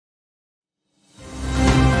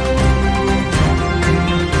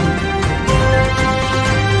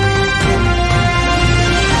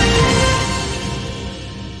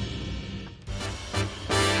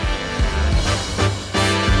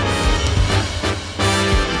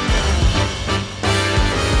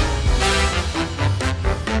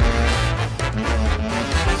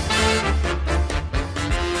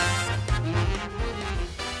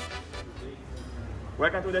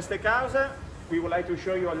to the steakhouse, we would like to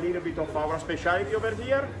show you a little bit of our specialty over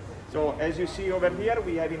here. So as you see over here,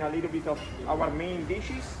 we have a little bit of our main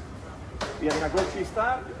dishes. We have a goat cheese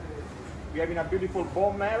tart. We have a beautiful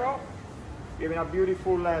bone marrow. We have a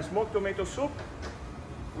beautiful smoked tomato soup.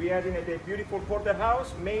 We have a beautiful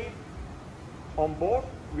porterhouse made on board.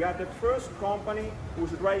 We are the first company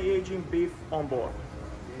who's dry aging beef on board.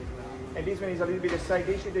 And this one is a little bit of side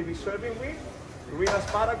dish that we're serving with. Real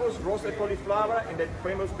asparagus, roasted cauliflower, and the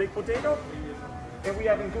famous baked potato. And we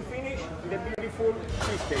have to finish the beautiful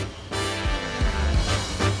cheesecake.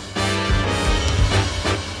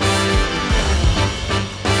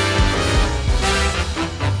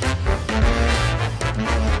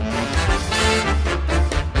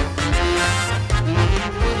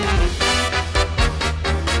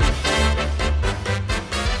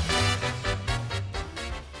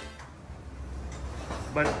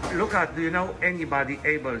 But Luca, do you know anybody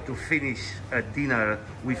able to finish a dinner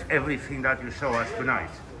with everything that you show us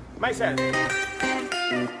tonight? Myself.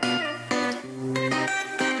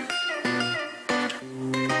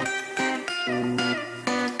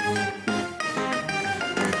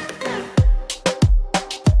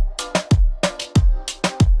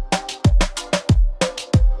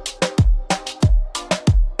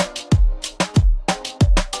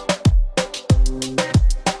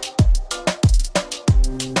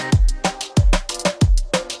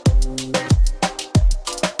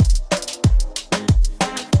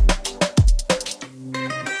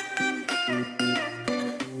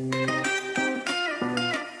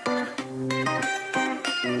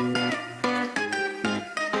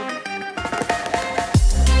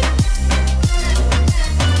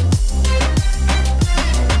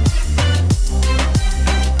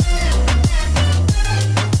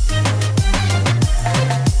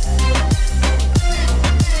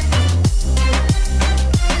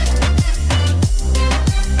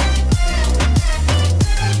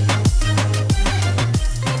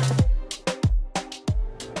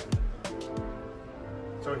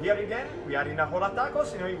 So here again, we are in a Hola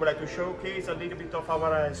Tacos. We would like to showcase a little bit of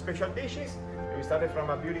our special dishes. We started from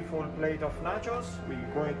a beautiful plate of nachos. We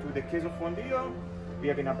go into the queso fondue. We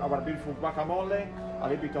have our beautiful guacamole, a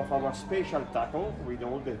little bit of our special taco with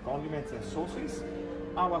all the condiments and sauces,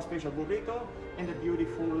 our special burrito, and the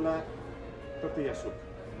beautiful tortilla soup.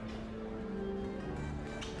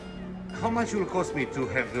 How much will it cost me to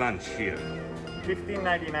have lunch here?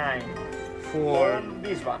 $15.99 For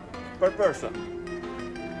this one, per person.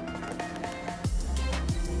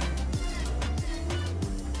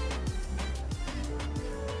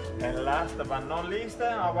 And last but not least,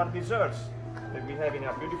 our desserts that we have in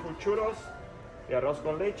our beautiful churros, the arroz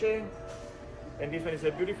con leche, and this one is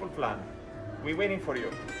a beautiful flan. We're waiting for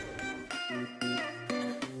you.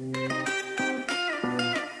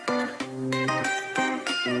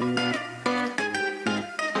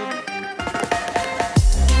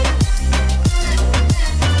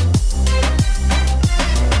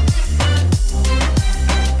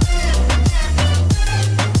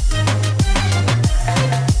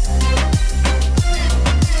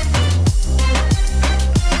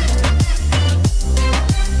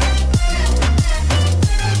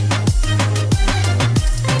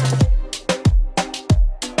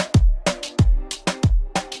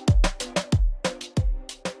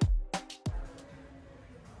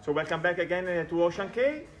 So welcome back again to Ocean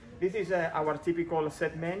Cay. This is our typical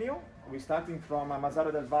set menu. We're starting from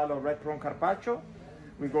Mazzara del Vallo red prawn carpaccio.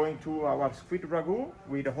 We're going to our squid ragu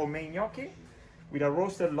with a homemade gnocchi, with a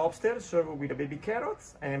roasted lobster served with baby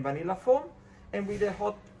carrots and vanilla foam, and with a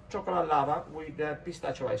hot chocolate lava with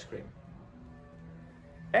pistachio ice cream.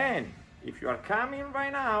 And if you are coming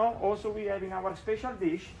right now, also we have in our special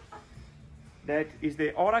dish, that is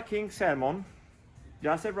the Ora King salmon,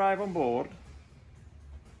 just arrived on board.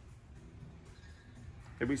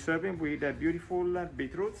 That we're serving with beautiful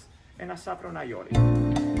beetroots and a saffron aioli.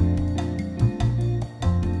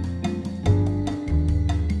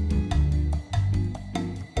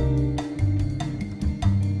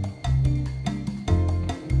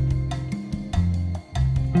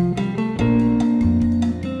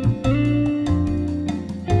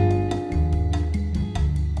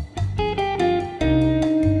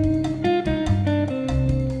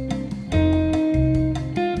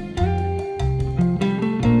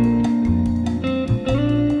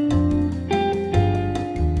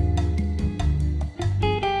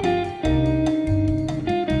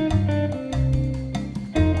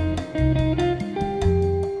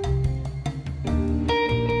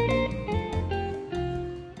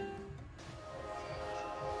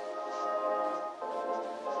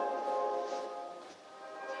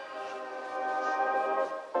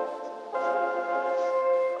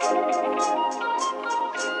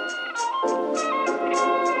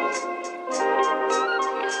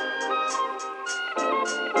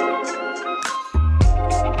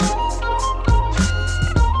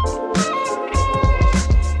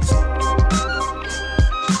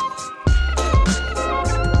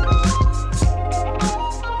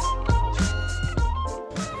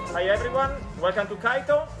 everyone, welcome to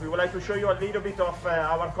Kaito. We would like to show you a little bit of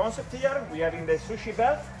our concept here. We are in the sushi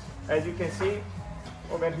belt. As you can see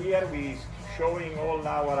over here, we're showing all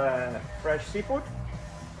our fresh seafood,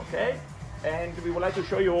 okay? And we would like to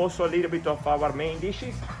show you also a little bit of our main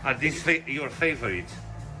dishes. Are these your favorites?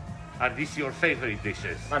 Are these your favorite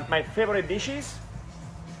dishes? My favorite dishes,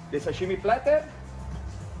 the sashimi platter.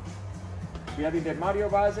 We have in the Mario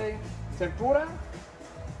Vase tempura,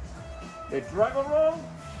 the dragon roll,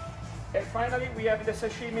 and finally we have the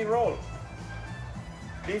sashimi roll.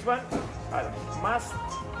 This one are must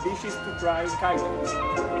dishes to try in Kaito.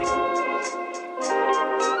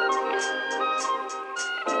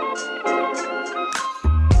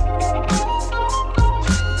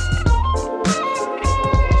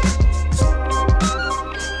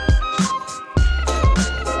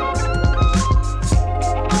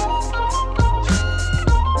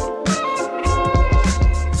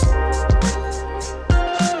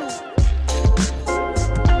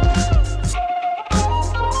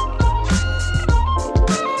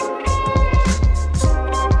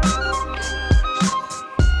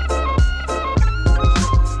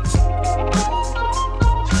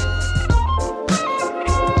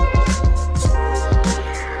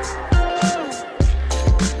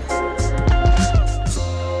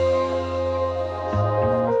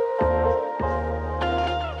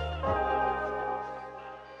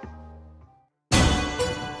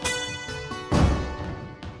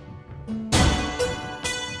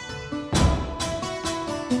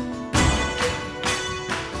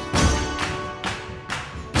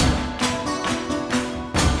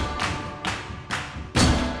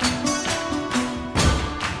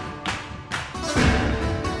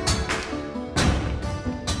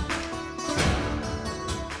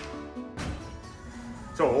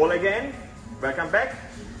 So all again, welcome back.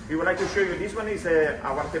 We would like to show you, this one is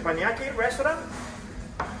our teppanyaki restaurant.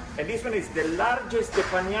 And this one is the largest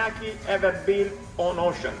teppanyaki ever built on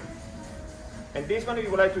ocean. And this one we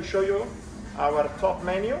would like to show you our top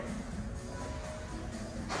menu.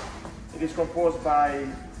 It is composed by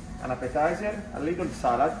an appetizer, a little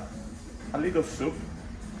salad, a little soup,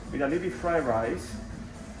 with a little fried rice.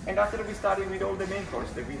 And after we started with all the main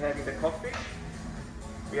course that we have in the codfish,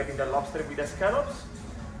 we have in the lobster with the scallops,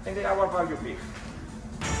 and then our Wagyu beef.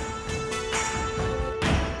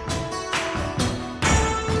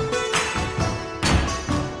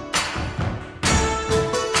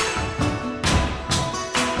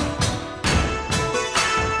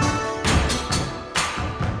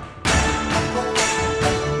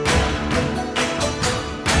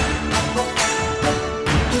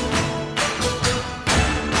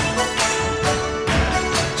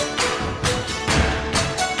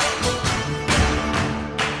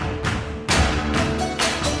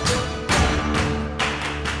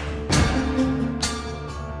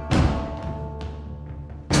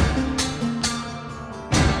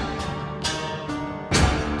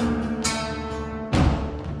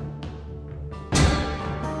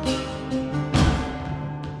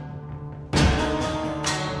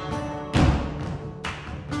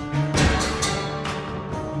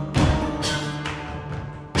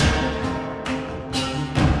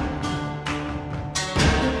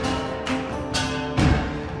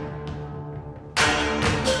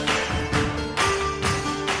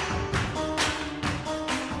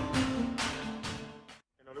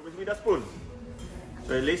 With a spoon.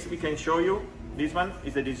 So at least we can show you, this one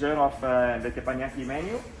is the dessert of the teppanyaki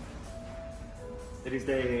menu. There is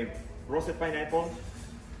the roasted pineapple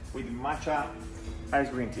with matcha ice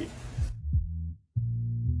green tea.